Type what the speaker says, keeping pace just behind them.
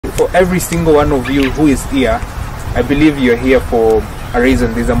for every single one of you who is here, I believe you're here for a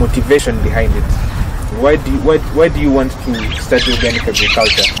reason. There's a motivation behind it. Why do you want to start organic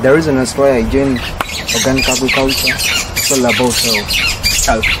agriculture? The reason as why I joined organic agriculture is all about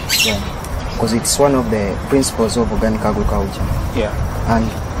health. Yeah. Because it's one of the principles of organic agriculture. Yeah. And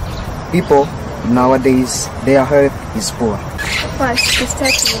people nowadays, their health is poor. First, to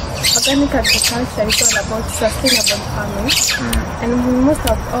start with, organic agriculture is all about sustainable farming and most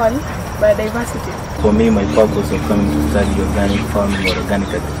of all, biodiversity. For me, my purpose of coming to study organic farming or organic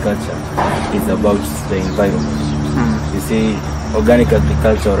agriculture is about the environment. You see, organic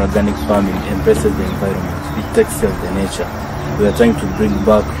agriculture or organic farming embraces the environment. It takes care of the nature. We are trying to bring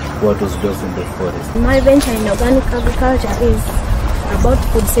back what was lost in the forest. My venture in organic agriculture is about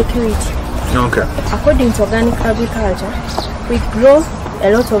food security. Okay. According to organic agriculture, we grow a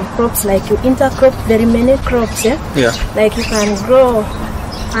lot of crops, like you intercrop very many crops, yeah? Like you can grow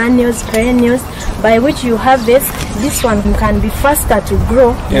annuals, perennials, by which you harvest. This one can be faster to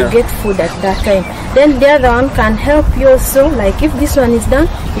grow, you get food at that time. Then the other one can help you also, like if this one is done,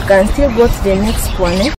 you can still go to the next one.